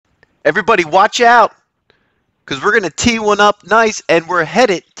Everybody watch out, because we're going to tee one up nice, and we're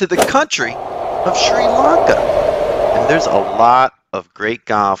headed to the country of Sri Lanka. And there's a lot of great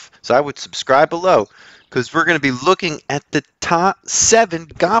golf, so I would subscribe below, because we're going to be looking at the top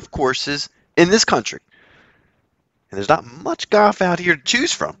 7 golf courses in this country. And there's not much golf out here to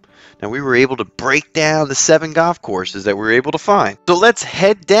choose from. Now, we were able to break down the 7 golf courses that we were able to find. So let's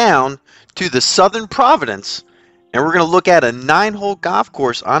head down to the Southern Providence, and we're going to look at a 9-hole golf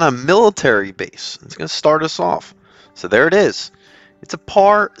course on a military base. It's going to start us off. So there it is. It's a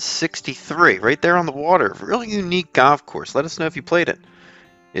par 63 right there on the water. Really unique golf course. Let us know if you played it.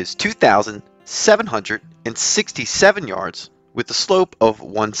 It's 2,767 yards with a slope of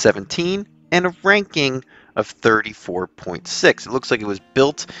 117 and a ranking of 34.6. It looks like it was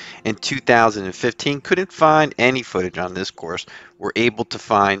built in 2015. Couldn't find any footage on this course. We're able to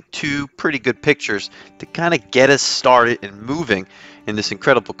find 2 pretty good pictures to kind of get us started and moving in this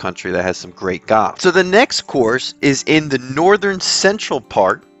incredible country that has some great golf. So the next course is in the northern central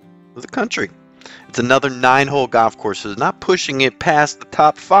part of the country. It's another 9-hole golf course, so it's not pushing it past the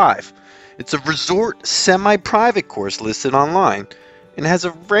top 5. It's a resort semi-private course listed online and has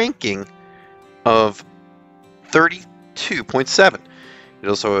a ranking of 32.7. It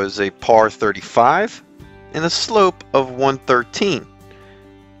also has a par 35 and a slope of 113.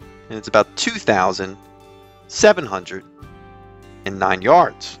 And it's about 2,709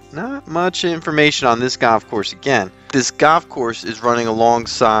 yards. Not much information on this golf course again. This golf course is running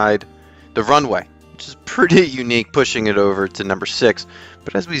alongside the runway, which is pretty unique, pushing it over to number 6.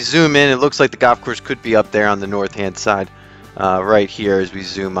 But as we zoom in, it looks like the golf course could be up there on the north-hand side, right here as we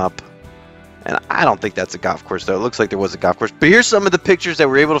zoom up. And I don't think that's a golf course, though. It looks like there was a golf course. But here's some of the pictures that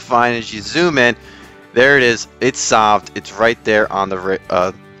we're able to find as you zoom in. There it is. It's solved. It's right there on the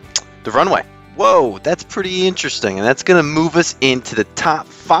runway. Whoa, that's pretty interesting. And that's going to move us into the top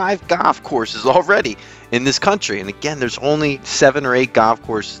 5 golf courses already in this country. And again, there's only 7 or 8 golf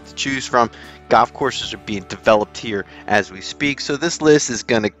courses to choose from. Golf courses are being developed here as we speak. So this list is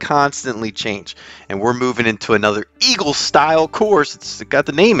going to constantly change. And we're moving into another Eagle-style course. It's got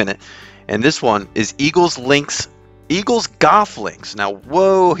the name in it. And this one is Eagles Golf Links. Now,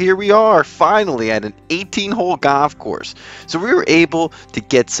 whoa, here we are finally at an 18-hole golf course. So we were able to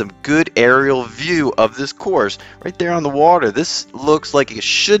get some good aerial view of this course right there on the water. This looks like it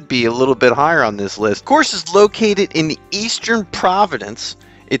should be a little bit higher on this list. The course is located in the Eastern Providence.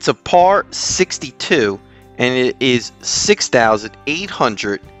 It's a par 62 and it is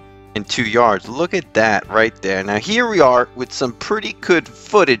 6,802 yards. Look at that right there. Now here we are with some pretty good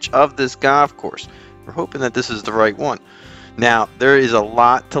footage of this golf course. We're hoping that this is the right one. Now there is a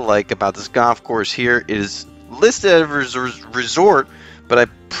lot to like about this golf course here. It is listed as a resort, but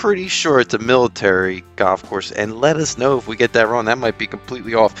I'm pretty sure it's a military golf course, and let us know if we get that wrong. That might be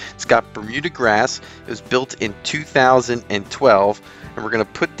completely off. It's got Bermuda grass. It was built in 2012, and we're going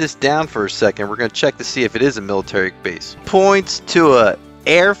to put this down for a second. We're going to check to see if it is a military base. Points to a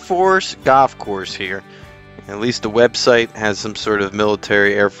Air Force golf course here. At least the website has some sort of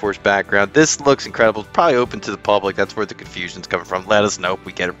military Air Force background. This looks incredible. It's probably open to the public. That's where the confusion's coming from. Let us know if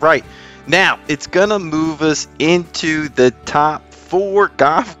we get it right. Now, it's going to move us into the top 4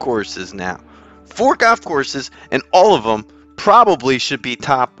 golf courses now. 4 golf courses, and all of them probably should be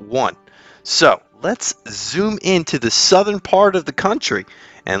top 1. So, let's zoom into the southern part of the country.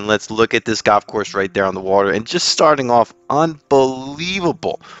 And let's look at this golf course right there on the water. And just starting off,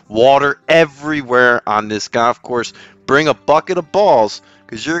 unbelievable water everywhere on this golf course. Bring a bucket of balls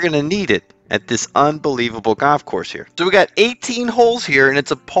because you're going to need it at this unbelievable golf course here. So we got 18 holes here and it's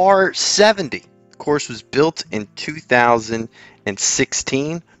a par 70. The course was built in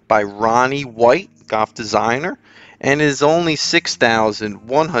 2016 by Ronnie White, golf designer, and is only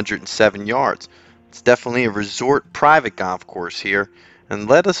 6,107 yards. It's definitely a resort private golf course here. And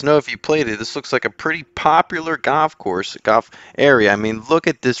let us know if you played it. This looks like a pretty popular golf course, golf area. I mean, look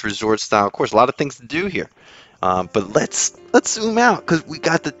at this resort style course. A lot of things to do here. But let's zoom out because we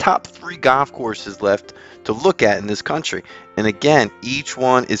got the top 3 golf courses left to look at in this country. And again, each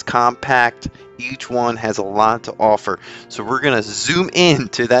one is compact. Each one has a lot to offer. So we're going to zoom in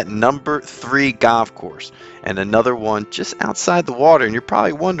to that number 3 golf course. And another one just outside the water. And you're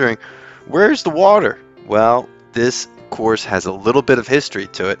probably wondering, where's the water? Well, this course has a little bit of history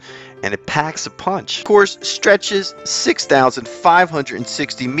to it, and it packs a punch. The course stretches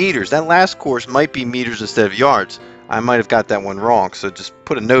 6,560 meters. That last course might be meters instead of yards. I might have got that one wrong, so just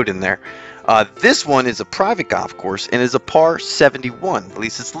put a note in there. This one is a private golf course and is a par 71. At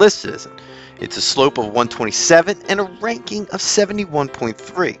least it's listed as it. It's a slope of 127 and a ranking of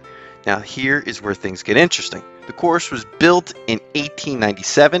 71.3. Now here is where things get interesting. The course was built in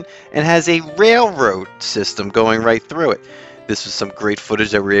 1897 and has a railroad system going right through it. This was some great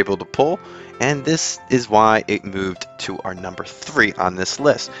footage that we were able to pull, and this is why it moved to our number 3 on this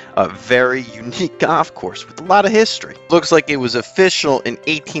list. A very unique golf course with a lot of history. Looks like it was official in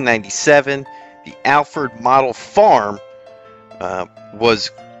 1897. The Alford Model Farm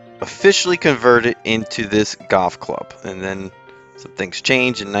was officially converted into this golf club, and then some things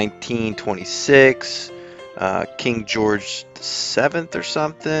changed in 1926. King George VII or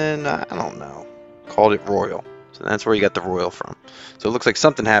something, I don't know, called it Royal. So that's where you got the Royal from. So it looks like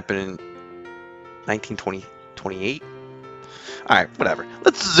something happened in 1928. Alright, whatever.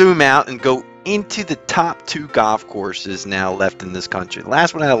 Let's zoom out and go into the top 2 golf courses now left in this country. The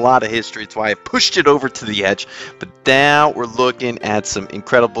last one had a lot of history, that's why I pushed it over to the edge. But now we're looking at some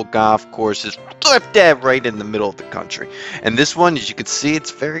incredible golf courses left dead right in the middle of the country. And this one, as you can see, it's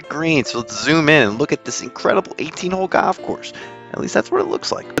very green. So let's zoom in and look at this incredible 18-hole golf course. At least that's what it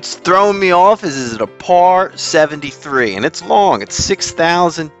looks like. What's throwing me off is it a par 73, and it's long. It's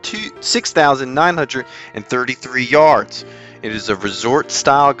 6,933 yards. It is a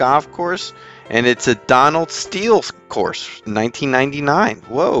resort-style golf course, and it's a Donald Steele course, 1999.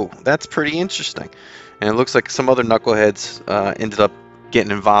 Whoa, that's pretty interesting. And it looks like some other knuckleheads ended up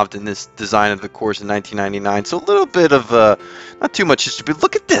getting involved in this design of the course in 1999. So a little bit of, not too much history, but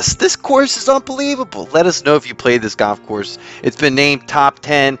look at this. This course is unbelievable. Let us know if you played this golf course. It's been named top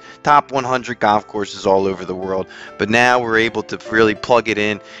 10, top 100 golf courses all over the world. But now we're able to really plug it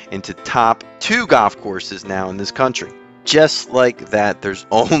into top 2 golf courses now in this country. Just like that, there's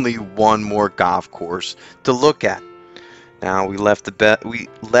only one more golf course to look at. Now we left the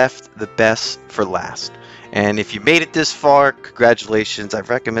best for last. And if you made it this far, congratulations. I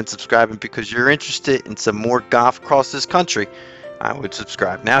recommend subscribing because you're interested in some more golf across this country. I would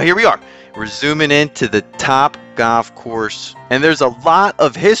subscribe. Now here we are. We're zooming into the top golf course. And there's a lot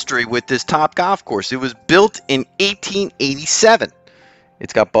of history with this top golf course. It was built in 1887.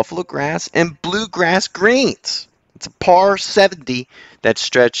 It's got buffalo grass and bluegrass greens. It's a par 70 that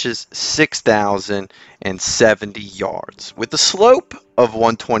stretches 6,070 yards with a slope of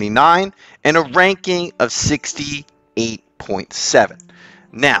 129 and a ranking of 68.7.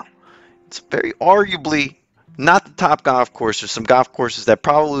 Now, it's very arguably not the top golf course. There's some golf courses that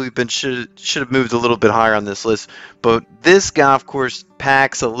probably should have moved a little bit higher on this list, but this golf course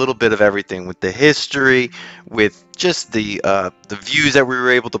packs a little bit of everything with the history, with just the views that we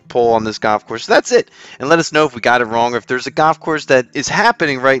were able to pull on this golf course. So that's it. And let us know if we got it wrong, or if there's a golf course that is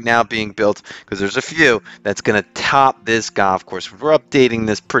happening right now being built, because there's a few that's going to top this golf course. We're updating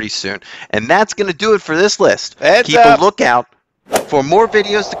this pretty soon. And that's going to do it for this list. Keep a lookout for more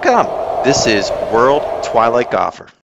videos to come. This is World Twilight Golfer.